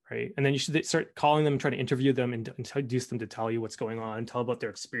 right? And then you should start calling them, try to interview them and induce them to tell you what's going on, tell about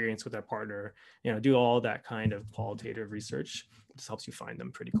their experience with that partner, do all that kind of qualitative research. It just helps you find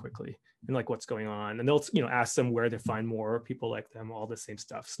them pretty quickly and like what's going on. And they'll, ask them where to find more people like them, all the same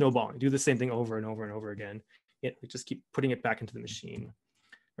stuff, snowballing, do the same thing over and over and over again. Just keep putting it back into the machine,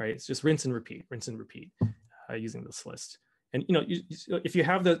 right? It's just rinse and repeat using this list. And, if you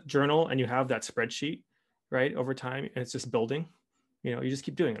have the journal and you have that spreadsheet, right, over time, and it's just building, you just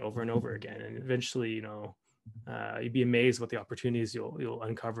keep doing it over and over again. And eventually, you'd be amazed what the opportunities you'll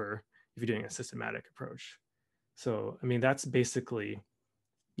uncover if you're doing a systematic approach. So, I mean, that's basically,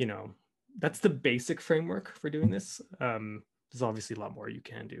 that's the basic framework for doing this. There's obviously a lot more you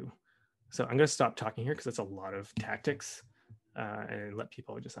can do. So I'm going to stop talking here because that's a lot of tactics, and let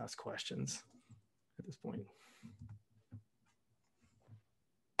people just ask questions at this point.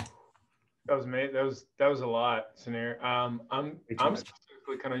 That was amazing. That was a lot, Sunir. I'm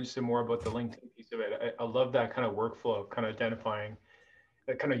specifically kind of interested more about the LinkedIn piece of it. I love that kind of workflow of kind of identifying,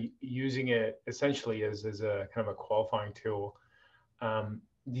 that kind of using it essentially as a kind of a qualifying tool.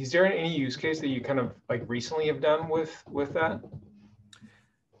 Is there any use case that you kind of like recently have done with that?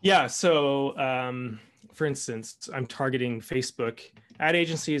 Yeah. So, for instance, I'm targeting Facebook ad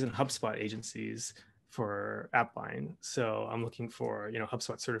agencies and HubSpot agencies for AppBind. So I'm looking for,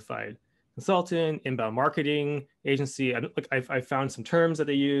 HubSpot certified consultant, inbound marketing agency. I found some terms that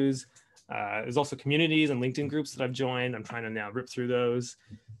they use. There's also communities and LinkedIn groups that I've joined. I'm trying to now rip through those.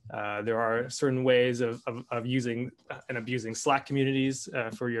 There are certain ways of using and abusing Slack communities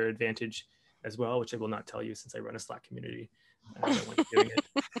for your advantage as well, which I will not tell you since I run a Slack community. I don't want you doing it.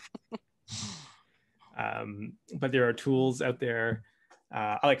 But there are tools out there.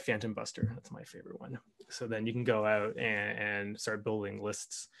 I like Phantom Buster. That's my favorite one. So then you can go out and start building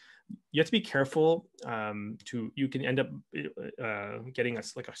lists. You have to be careful. You can end up getting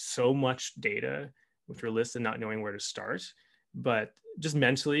so much data with your list and not knowing where to start. But just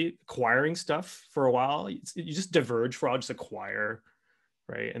mentally acquiring stuff for a while, you just diverge for a while, just acquire,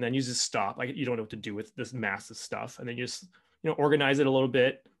 right? And then you just stop. Like you don't know what to do with this massive stuff, and then you just organize it a little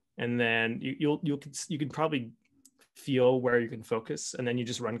bit, and then you can probably feel where you can focus, and then you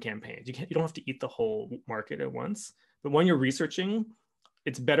just run campaigns. You don't have to eat the whole market at once, but when you're researching,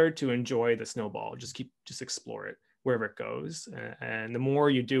 it's better to enjoy the snowball. Just explore it wherever it goes, and the more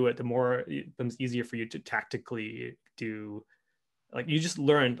you do it, the more it becomes easier for you to tactically do. Like you just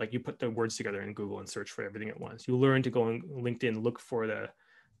learn, like you put the words together in Google and search for everything at once. You learn to go on LinkedIn, look for the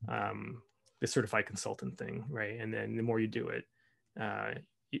certified consultant thing, right? And then the more you do it,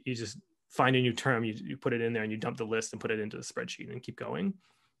 you just find a new term, you put it in there and you dump the list and put it into the spreadsheet and keep going.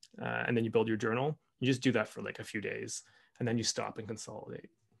 And then you build your journal. You just do that for like a few days and then you stop and consolidate.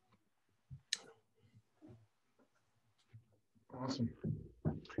 Awesome.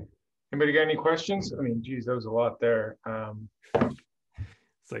 Anybody got any questions? I mean, geez, that was a lot there.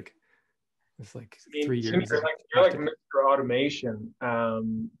 It's like 3 years. You're like Mr. Automation.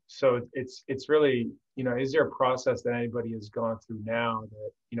 So it's really, is there a process that anybody has gone through now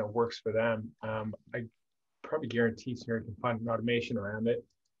that, works for them? I probably guarantee you can find an automation around it.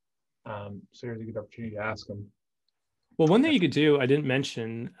 So here's a good opportunity to ask them. Well, one thing you could do, I didn't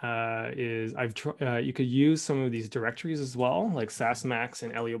mention, is you could use some of these directories as well, like SaaS Max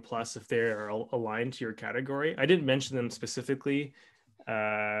and Elio Plus, if they're aligned to your category. I didn't mention them specifically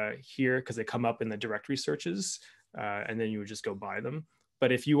here because they come up in the directory searches, and then you would just go buy them.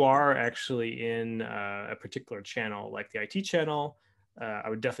 But if you are actually in a particular channel, like the IT channel, I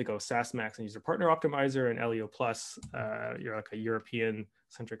would definitely go SaaS Max and use your Partner Optimizer, and Elio Plus, you're like a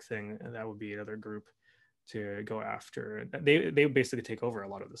European-centric thing, and that would be another group to go after. They basically take over a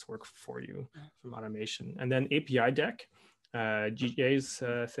lot of this work for you from automation. And then API Deck,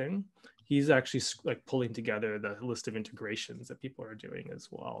 GJ's thing, he's actually like pulling together the list of integrations that people are doing as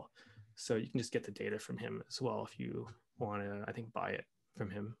well. So you can just get the data from him as well if you want to, I think, buy it from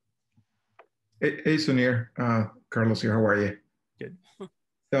him. Hey Sunir, Carlos here, how are you?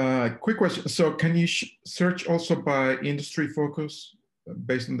 Good. Quick question. So can you search also by industry focus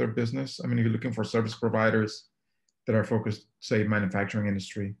based on their business? I mean, if you're looking for service providers that are focused, say, manufacturing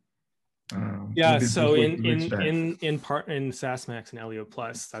industry. Yeah, so in SaaS Max and Elio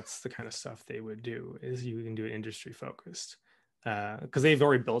Plus, that's the kind of stuff they would do, is you can do it industry focused, because they've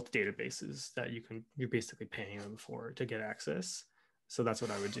already built databases that you're basically paying them for to get access. So that's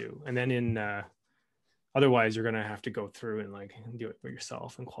what I would do. And then in otherwise, you're going to have to go through and like do it for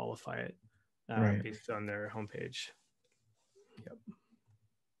yourself and qualify it based on their homepage. Yep.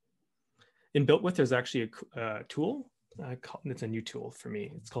 In Built With, there's actually a tool. It's a new tool for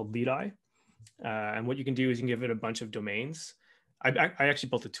me. It's called Lead Eye. And what you can do is you can give it a bunch of domains. I actually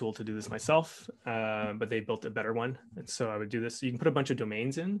built a tool to do this myself, but they built a better one. And so I would do this. So you can put a bunch of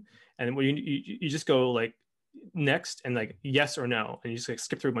domains in, and when you just go like next and like yes or no, and you just like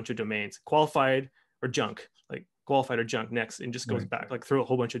skip through a bunch of domains, qualified or junk, like qualified or junk next, and just goes back like through a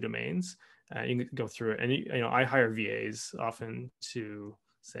whole bunch of domains. You can go through it, and I hire VAs often to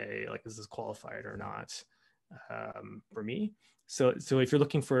say like, is this qualified or not for me? So if you're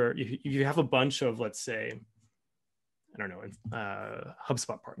looking for, if you have a bunch of, let's say, I don't know,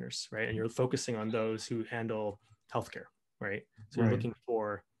 HubSpot partners, right? And you're focusing on those who handle healthcare, right? So you're looking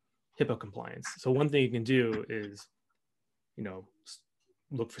for HIPAA compliance. So one thing you can do is,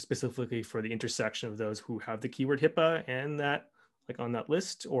 look for specifically for the intersection of those who have the keyword HIPAA and that, like on that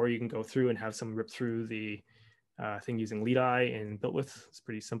list, or you can go through and have someone rip through the thing using LeadEye and built with. It's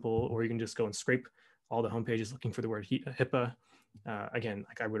pretty simple. Or you can just go and scrape all the homepages looking for the word HIPAA. Again,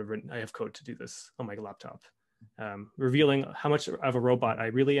 like I have code to do this on my laptop. Revealing how much of a robot I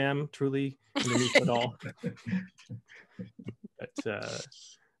really am, truly, underneath it all.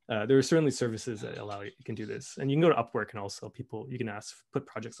 But there are certainly services that allow you can do this, and you can go to Upwork and also you can put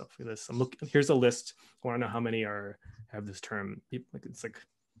projects up for this. Here's a list. I want to know how many have this term. It's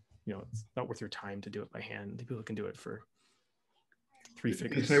not worth your time to do it by hand. People can do it for 3 figures.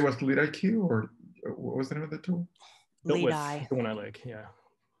 Did you say it was LeadIQ, or what was the name of the tool? LeadEye. The one I like, yeah.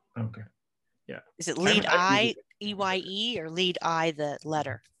 Okay. Yeah. Is it LeadEye, EYE, or LeadEye, the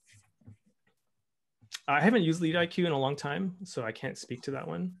letter? I haven't used LeadIQ in a long time, so I can't speak to that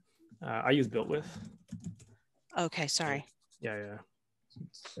one. I use built with. Okay, sorry. Yeah.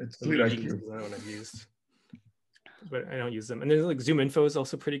 It's LeadIQ. Is that what I've used? But I don't use them. And then like Zoom Info is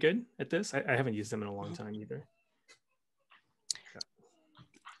also pretty good at this. I haven't used them in a long time either. Yeah.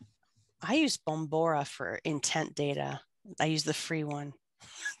 I use Bombora for intent data. I use the free one,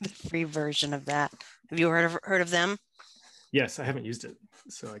 the free version of that. Have you heard of them? Yes, I haven't used it,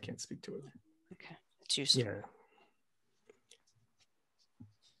 so I can't speak to it. Okay, it's useful. Yeah.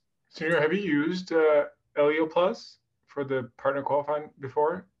 Sunir, have you used Elio Plus for the partner qualifying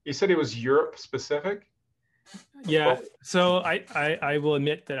before? You said it was Europe specific. Yeah, so I will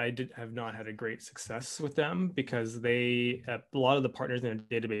admit that I have not had a great success with them because a lot of the partners in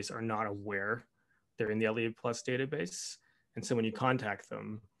the database are not aware they're in the LEA Plus database, and so when you contact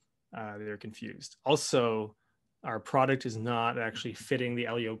them, they're confused. Also, our product is not actually fitting the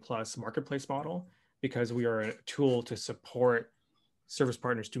LEO Plus marketplace model because we are a tool to support service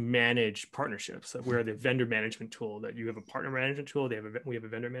partners to manage partnerships. We're the vendor management tool. That you have a partner management tool, we have a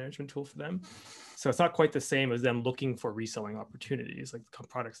vendor management tool for them. So it's not quite the same as them looking for reselling opportunities, like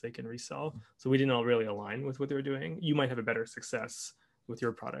products they can resell. So we didn't all really align with what they were doing. You might have a better success with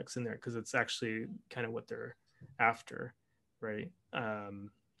your products in there because it's actually kind of what they're after, right?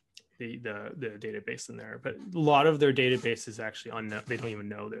 The database in there, but a lot of their database is actually they don't even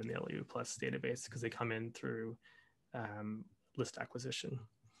know they're in the LEU Plus database because they come in through list acquisition.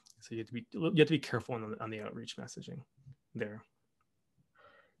 So you have to be careful on the outreach messaging there.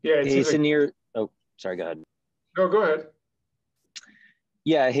 Yeah. Hey, Sunir. Oh, sorry. Go ahead. No, go ahead.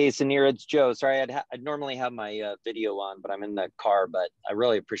 Yeah. Hey, Sunir. It's Joe. Sorry, I'd normally have my video on, but I'm in the car. But I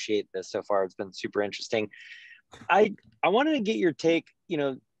really appreciate this so far. It's been super interesting. I wanted to get your take.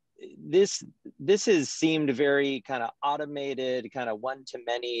 This has seemed very kind of automated, kind of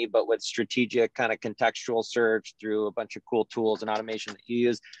one-to-many, but with strategic kind of contextual search through a bunch of cool tools and automation that you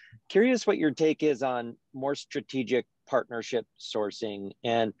use. Curious what your take is on more strategic partnership sourcing.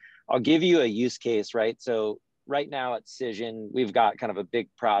 And I'll give you a use case, right? So right now at Cision, we've got kind of a big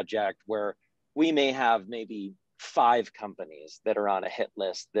project where we may have maybe 5 companies that are on a hit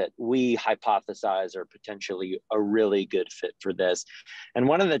list that we hypothesize are potentially a really good fit for this. And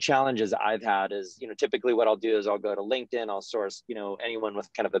one of the challenges I've had is, typically what I'll do is I'll go to LinkedIn, I'll source, anyone with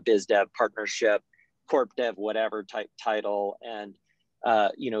kind of a biz dev partnership, corp dev, whatever type title, and,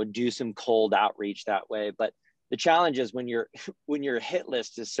 do some cold outreach that way. But the challenge is when your hit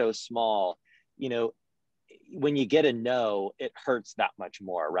list is so small, when you get a no, it hurts that much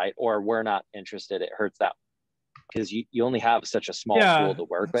more, right? Or we're not interested, it hurts that because you only have such a small pool to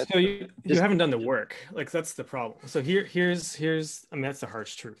work with. So you haven't done the work. Like that's the problem. So here's that's the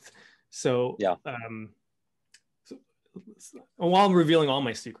harsh truth. So yeah. While I'm revealing all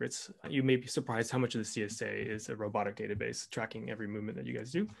my secrets, you may be surprised how much of the CSA is a robotic database tracking every movement that you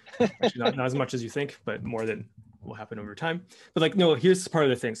guys do. Actually, not as much as you think, but more than will happen over time. But here's part of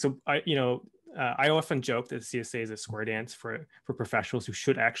the thing. So I often joke that CSA is a square dance for professionals who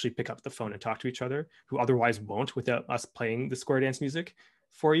should actually pick up the phone and talk to each other, who otherwise won't without us playing the square dance music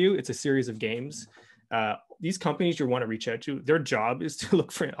for you. It's a series of games. These companies you want to reach out to, their job is to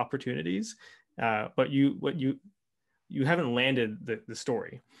look for opportunities, but you haven't landed the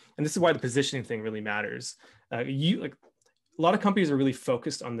story. And this is why the positioning thing really matters. A lot of companies are really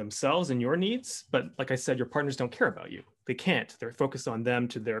focused on themselves and your needs, but like I said, your partners don't care about you. They can't. They're focused on them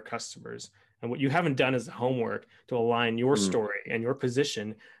to their customers. And what you haven't done is the homework to align your story and your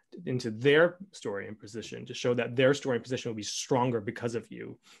position into their story and position to show that their story and position will be stronger because of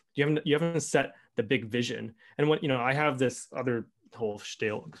you. You haven't set the big vision. And I have this other whole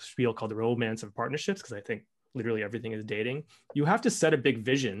spiel called the romance of partnerships, because I think literally everything is dating, you have to set a big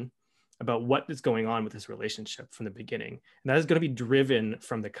vision about what is going on with this relationship from the beginning. And that is going to be driven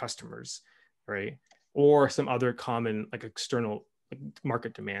from the customers, right? Or some other common like external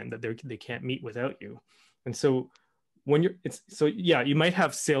market demand that they can't meet without you. And so when you might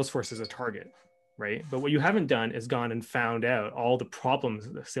have Salesforce as a target, right? But what you haven't done is gone and found out all the problems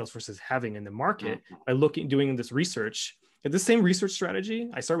that Salesforce is having in the market by doing this research. The same research strategy,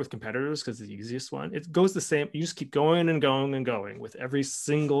 I start with competitors because it's the easiest one. It goes the same. You just keep going and going and going with every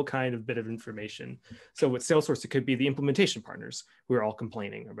single kind of bit of information. So with Salesforce, it could be the implementation partners who are all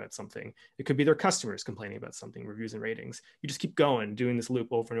complaining about something. It could be their customers complaining about something, reviews and ratings. You just keep going, doing this loop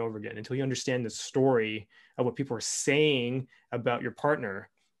over and over again until you understand the story of what people are saying about your partner,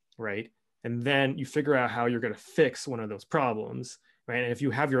 right? And then you figure out how you're going to fix one of those problems. Right. And if you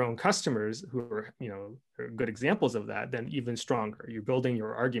have your own customers who are, are good examples of that, then even stronger. You're building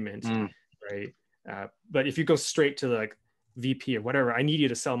your argument, right? But if you go straight to like VP or whatever, I need you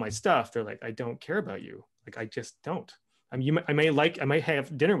to sell my stuff. They're like, I don't care about you. Like, I just don't. I mean, I might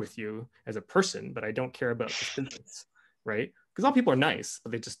have dinner with you as a person, but I don't care about this business, right? Because all people are nice,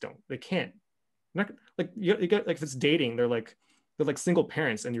 but they just don't. They can't. Not like you get like if it's dating, they're like single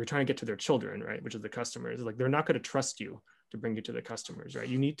parents, and you're trying to get to their children, right? Which is the customers. Like they're not going to trust you to bring you to the customers, right?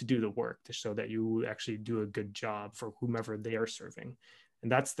 You need to do the work to show that you actually do a good job for whomever they are serving. And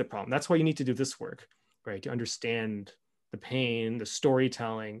that's the problem. That's why you need to do this work, right? To understand the pain, the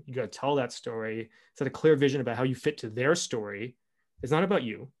storytelling. You got to tell that story, set a clear vision about how you fit to their story. It's not about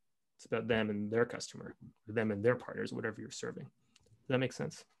you. It's about them and their customer, them and their partners, whatever you're serving. Does that make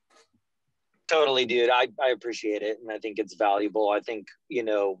sense? Totally, dude. I appreciate it. And I think it's valuable. I think,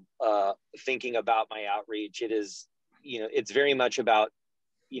 thinking about my outreach, it is, it's very much about,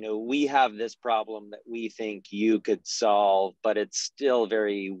 we have this problem that we think you could solve, but it's still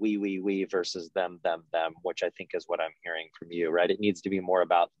very we versus them, which I think is what I'm hearing from you, right? It needs to be more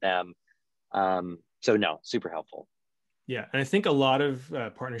about them. So no, super helpful. Yeah. And I think a lot of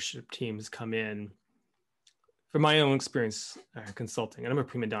partnership teams come in, from my own experience consulting, and I'm a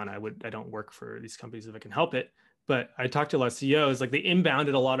prima donna. I don't work for these companies if I can help it, but I talked to a lot of CEOs, like they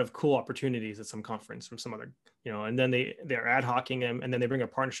inbounded a lot of cool opportunities at some conference from some other, and then they're ad hocing them, and then they bring a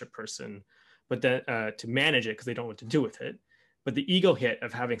partnership person, but then to manage it because they don't know what to do with it. But the ego hit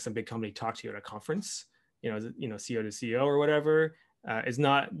of having some big company talk to you at a conference, CEO to CEO or whatever, is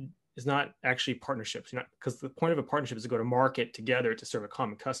not actually partnerships. Because the point of a partnership is to go to market together to serve a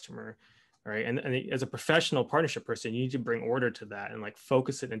common customer. Right. And as a professional partnership person, you need to bring order to that and like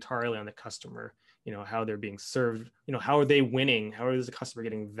focus it entirely on the customer, how they're being served, how are they winning? How is the customer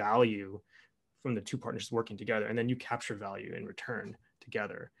getting value from the two partners working together? And then you capture value in return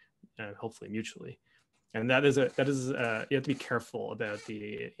together, hopefully mutually. And that is you have to be careful about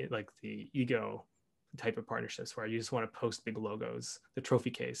the ego type of partnerships where you just want to post big logos, the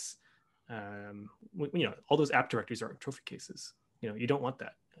trophy case. All those app directories are trophy cases. You don't want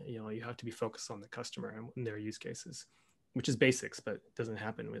that. You have to be focused on the customer and their use cases, which is basics, but it doesn't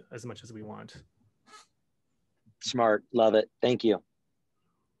happen with as much as we want. Smart. Love it. Thank you.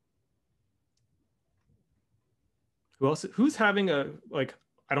 Who else? Who's having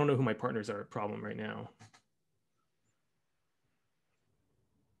I don't know who my partners are problem right now.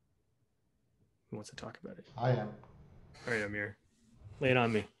 Who wants to talk about it? I am. All right, Amir. Lay it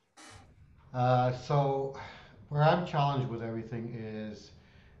on me. So where I'm challenged with everything is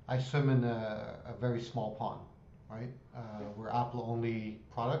I swim in a very small pond, right? We're Apple only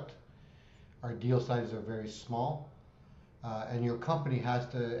product. Our deal sizes are very small. And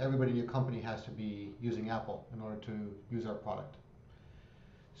everybody in your company has to be using Apple in order to use our product.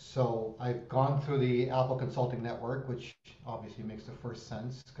 So I've gone through the Apple Consulting Network, which obviously makes the first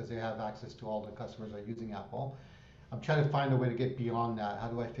sense because they have access to all the customers that are using Apple. I'm trying to find a way to get beyond that. How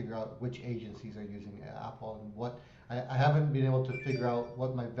do I figure out which agencies are using Apple and what? I haven't been able to figure out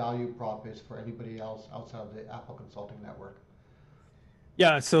what my value prop is for anybody else outside of the Apple Consulting Network.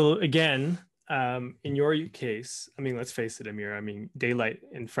 Yeah. So again, in your case, I mean, let's face it, Amir. I mean, Daylight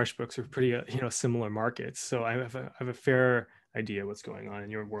and FreshBooks are pretty, similar markets. So I have a fair idea what's going on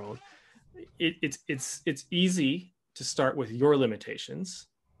in your world. It's easy to start with your limitations,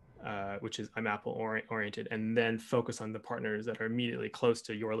 which is I'm Apple oriented, and then focus on the partners that are immediately close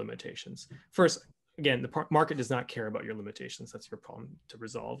to your limitations. First, again, the market does not care about your limitations. That's your problem to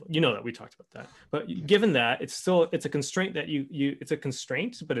resolve. That we talked about that. But given that, it's a constraint that it's a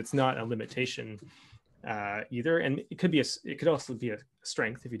constraint, but it's not a limitation either. And it could also be a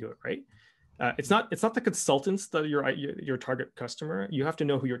strength if you do it right. It's not the consultants that are your target customer. You have to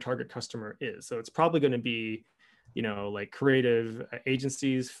know who your target customer is. So it's probably going to be, like creative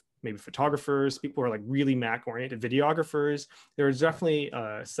agencies, maybe photographers, people who are like really Mac oriented, videographers. There's definitely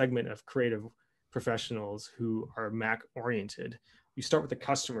a segment of creative professionals who are Mac oriented. You start with the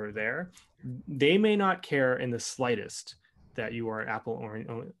customer there. They may not care in the slightest that you are an Apple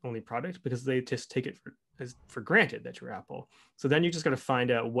only product because they just take it for granted that you're Apple. So then you just got to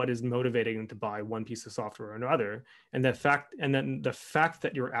find out what is motivating them to buy one piece of software or another. And then the fact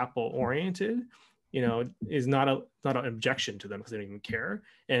that you're Apple oriented, is not an objection to them because they don't even care.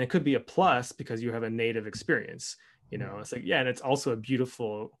 And it could be a plus because you have a native experience. It's like, yeah, and it's also a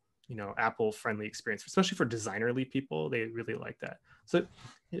beautiful, Apple friendly experience, especially for designerly people. They really like that. So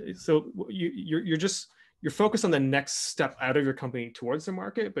you're focused on the next step out of your company towards the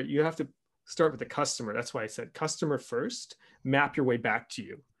market, but you have to start with the customer. That's why I said customer first, map your way back to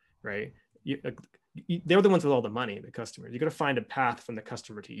you, right? They're the ones with all the money, the customer. You got to find a path from the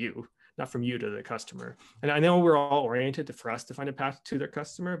customer to you, not from you to the customer. And I know we're all oriented for us to find a path to their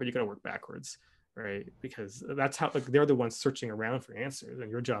customer, but you got to work backwards, right? Because that's how they're the ones searching around for answers,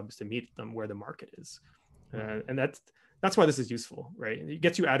 and your job is to meet them where the market is. And that's why this is useful, right? It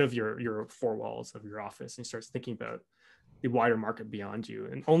gets you out of your four walls of your office and you start thinking about the wider market beyond you.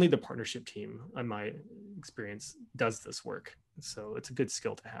 And only the partnership team, in my experience, does this work. So it's a good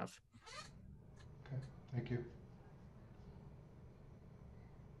skill to have. Okay, thank you.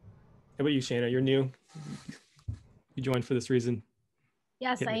 How about you, Shana? You're new. You joined for this reason.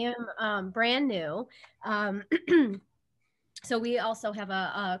 Yes, I am brand new. So we also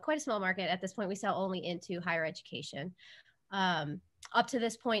have quite a small market at this point. We sell only into higher education. Up to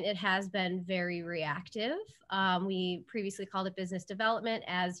this point, it has been very reactive. We previously called it business development.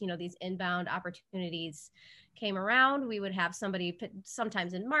 As these inbound opportunities came around, we would have somebody,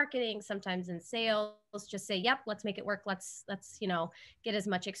 sometimes in marketing, sometimes in sales, just say, "Yep, let's make it work. Let's get as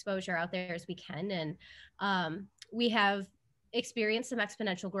much exposure out there as we can." And we have experienced some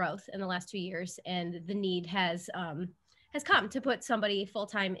exponential growth in the last 2 years, and the need has come to put somebody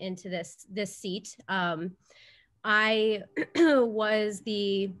full-time into this seat. I was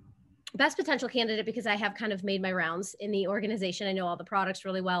the best potential candidate because I have kind of made my rounds in the organization. I know all the products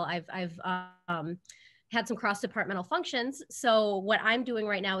really well. I've had some cross-departmental functions. So what I'm doing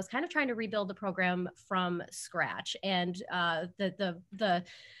right now is kind of trying to rebuild the program from scratch. And the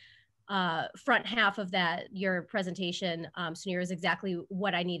front half of your presentation, Sunir, is exactly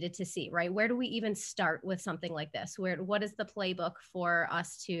what I needed to see, right? Where do we even start with something like this? What is the playbook for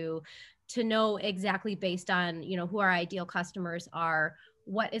us to know exactly, based on, who our ideal customers are,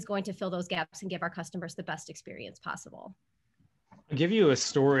 what is going to fill those gaps and give our customers the best experience possible? I'll give you a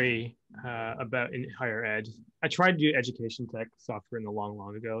story about in higher ed. I tried to do education tech software in the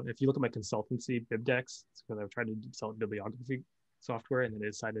long ago. If you look at my consultancy, BibDex, it's because I tried to sell bibliography software, and then I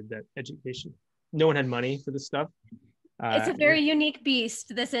decided that education, no one had money for this stuff. It's a very unique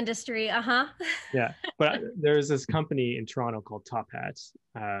beast, this industry. Yeah, but there's this company in Toronto called Top Hats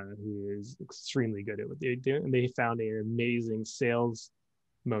who is extremely good at what they do, and they found an amazing sales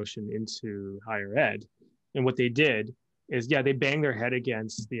motion into higher ed. And what they did is, they bang their head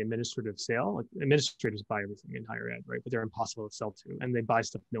against the administrative sale. Like, administrators buy everything in higher ed, right? But they're impossible to sell to, and they buy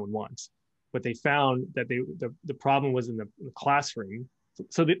stuff no one wants. But they found that the problem was in the classroom.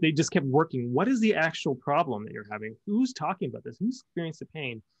 So they just kept working. What is the actual problem that you're having? Who's talking about this? Who's experienced the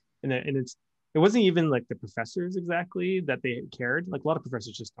pain? And it wasn't even like the professors exactly that they cared. Like, a lot of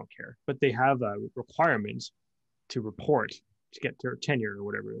professors just don't care, but they have a requirement to report to get their tenure or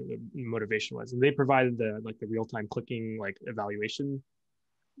whatever the motivation was. And they provided the real-time clicking evaluation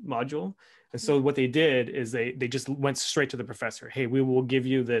module. And so what they did is they just went straight to the professor. Hey, we will give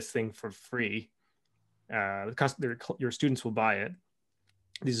you this thing for free. Your students will buy it.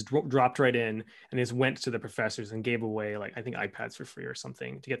 These dropped right in, and just went to the professors and gave away, I think, iPads for free or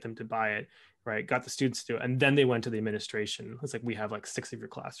something to get them to buy it, right? Got the students to do it. And then they went to the administration. It's like, we have 6 of your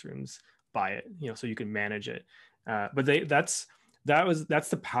classrooms, buy it, so you can manage it. But that's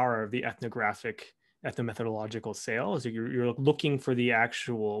the power of the ethnomethodological sale. Is you're looking for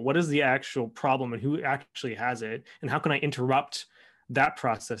what is the actual problem and who actually has it, and how can I interrupt that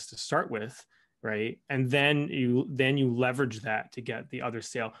process to start with, right? And then you leverage that to get the other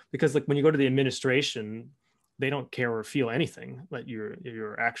sale. Because when you go to the administration, they don't care or feel anything what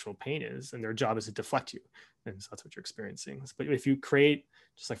your actual pain is, and their job is to deflect you. And so that's what you're experiencing. But if you create,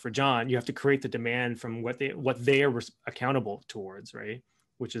 just like for John, you have to create the demand from what they are accountable towards, right?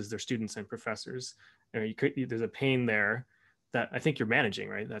 Which is their students and professors. There's a pain there that I think you're managing,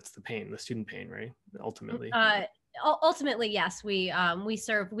 right? That's the pain, the student pain, right? Ultimately. Ultimately, yes. We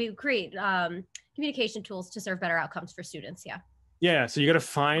create communication tools to serve better outcomes for students. Yeah. Yeah. So you got to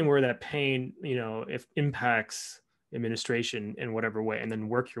find where that pain, if impacts administration in whatever way, and then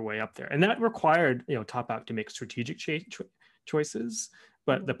work your way up there. And that required, Top App to make strategic choices.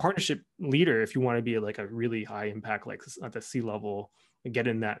 But the partnership leader, if you want to be like a really high impact, like at the C-level, and get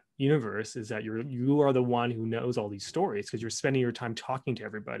in that universe, is that you are the one who knows all these stories, because you're spending your time talking to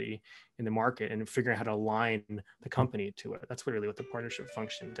everybody in the market and figuring out how to align the company to it. That's really what the partnership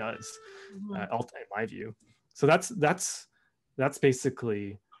function does, in my view. So that's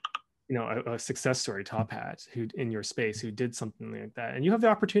basically, a success story, Top Hat, who in your space, who did something like that. And you have the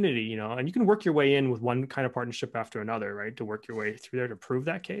opportunity, and you can work your way in with one kind of partnership after another, right? To work your way through there to prove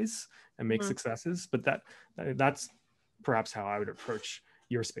that case and make successes. But that's perhaps how I would approach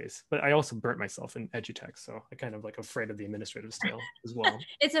your space. But I also burnt myself in edutech, so I kind of like afraid of the administrative scale as well.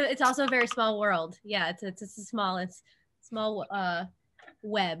 It's also a very small world. Yeah, it's a small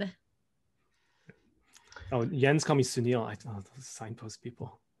web. Oh, Jens call me Sunil. Those signpost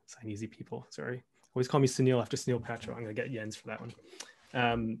people, sign easy people. Sorry, always call me Sunil after Sunil Patro. I'm gonna get Jens for that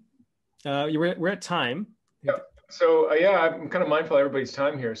one. We're at time. Yeah. So yeah, I'm kind of mindful of everybody's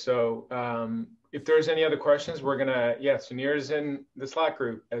time here. So if there's any other questions, we're gonna, Sunir's in the Slack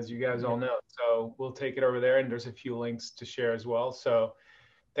group, as you guys all know. So we'll take it over there, and there's a few links to share as well. So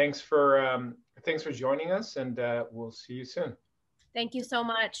thanks for joining us, and we'll see you soon. Thank you so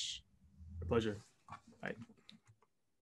much. A pleasure. Bye.